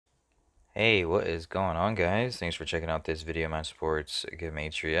Hey, what is going on, guys? Thanks for checking out this video, my sports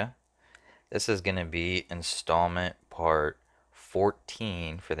Gematria. This is going to be installment part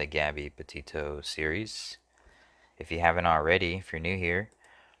 14 for the Gabby Petito series. If you haven't already, if you're new here,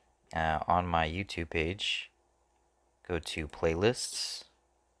 on my YouTube page, go to playlists,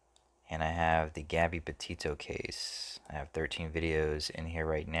 and I have the Gabby Petito case. I have 13 videos in here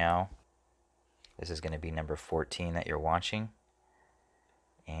right now. This is going to be number 14 that you're watching,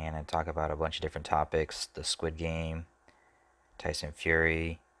 and I talk about a bunch of different topics: the Squid Game, Tyson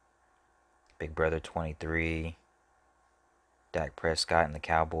Fury, Big Brother 23, Dak Prescott and the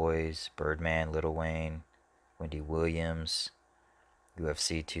Cowboys, Birdman, Lil Wayne, Wendy Williams,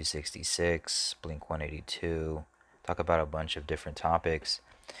 UFC 266, Blink 182. Talk about a bunch of different topics.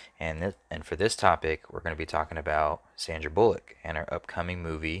 And for this topic, we're going to be talking about Sandra Bullock and her upcoming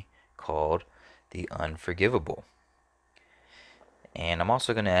movie called The Unforgivable. And I'm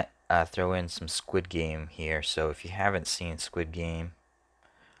also going to throw in some Squid Game here. So if you haven't seen Squid Game,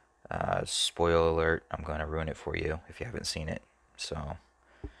 spoiler alert, I'm going to ruin it for you if you haven't seen it. So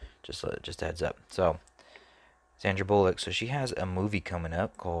just a heads up. So Sandra Bullock, so she has a movie coming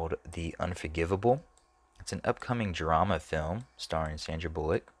up called The Unforgivable. It's an upcoming drama film starring Sandra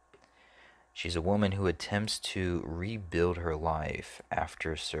Bullock. She's a woman who attempts to rebuild her life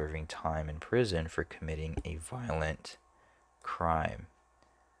after serving time in prison for committing a violent crime.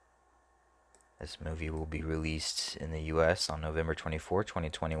 This movie will be released in the US on November 24,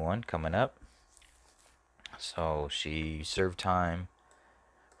 2021, coming up. So she served time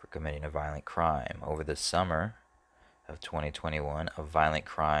for committing a violent crime. Over the summer of 2021, a violent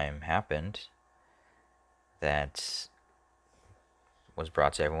crime happened that was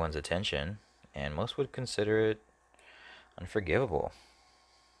brought to everyone's attention, and most would consider it unforgivable.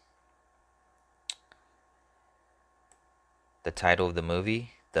 The title of the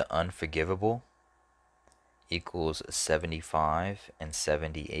movie, The Unforgivable, equals 75 and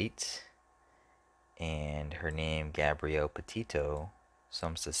 78, and her name, Gabby Petito,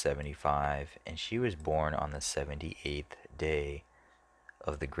 sums to 75, and she was born on the 78th day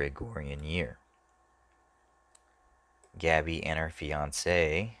of the Gregorian year. Gabby and her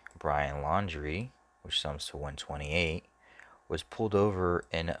fiance, Brian Laundrie, which sums to 128, was pulled over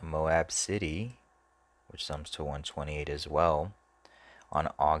in Moab City, which sums to 128 as well, on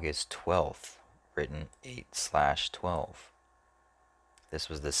August 12th, written 8/12. This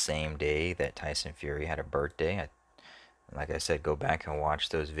was the same day that Tyson Fury had a birthday. Like I said, go back and watch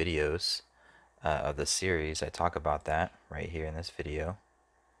those videos of the series. I talk about that right here in this video.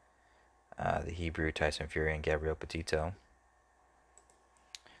 The Hebrew, Tyson Fury, and Gabby Petito.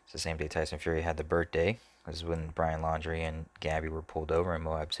 It's the same day Tyson Fury had the birthday. This is when Brian Laundrie and Gabby were pulled over in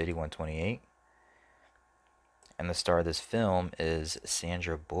Moab City, 128. And the star of this film is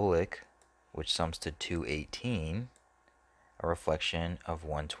Sandra Bullock, which sums to 218, a reflection of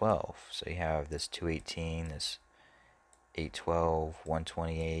 112. So you have this 218, this 812,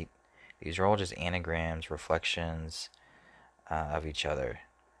 128. These are all just anagrams, reflections of each other.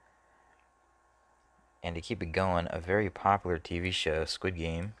 And to keep it going, a very popular TV show, Squid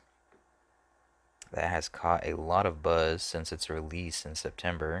Game, that has caught a lot of buzz since its release in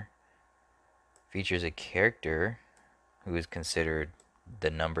September, features a character who is considered the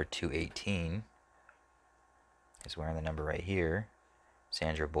number 218. Is wearing the number right here.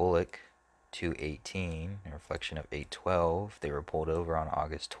 Sandra Bullock, 218, a reflection of 812. They were pulled over on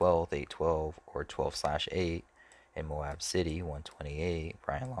August 12th, 812, or 12/8, in Moab City, 128.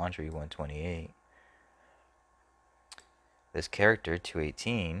 Brian Laundrie, 128. This character,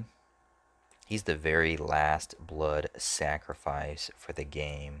 218, he's the very last blood sacrifice for the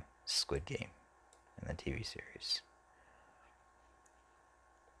game Squid Game in the TV series.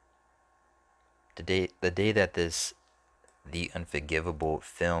 The day that The Unforgivable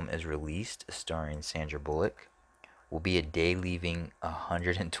film is released, starring Sandra Bullock, will be a day leaving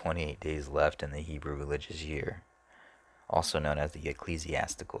 128 days left in the Hebrew religious year, also known as the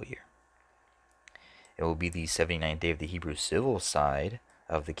ecclesiastical year. It will be the 79th day of the Hebrew civil side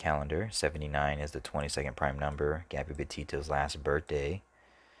of the calendar. 79 is the 22nd prime number. Gabby Petito's last birthday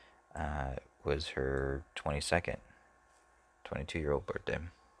was her 22nd, 22-year-old birthday.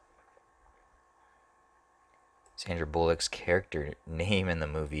 Sandra Bullock's character name in the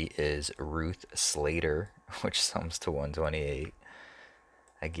movie is Ruth Slater, which sums to 128.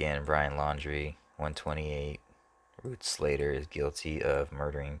 Again, Brian Laundrie, 128. Ruth Slater is guilty of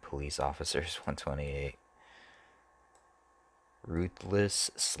murdering police officers, 128. Ruthless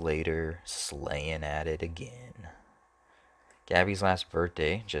Slater slaying at it again. Gabby's last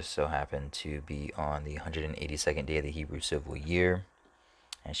birthday just so happened to be on the 182nd day of the Hebrew civil year.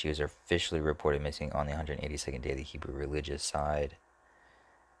 And she was officially reported missing on the 182nd day of the Hebrew religious side.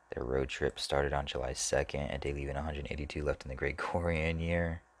 Their road trip started on July 2nd, a day leaving 182 left in the Gregorian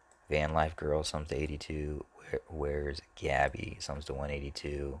year. Van Life Girl sums to 82. Where's Gabby? Sums to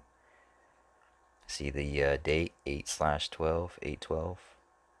 182. See the date 8/12, 8/12.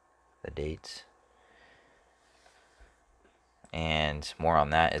 The dates. And more on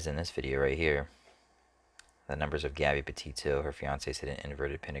that is in this video right here. The numbers of Gabby Petito, her fiance's hidden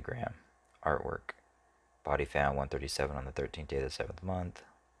inverted pentagram. Artwork. Body found 137 on the 13th day of the 7th month.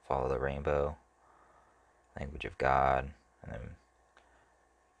 Follow the rainbow. Language of God. And then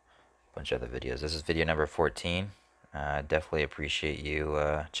a bunch of other videos. This is video number 14. Definitely appreciate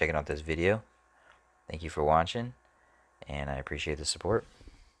you checking out this video. Thank you for watching, and I appreciate the support.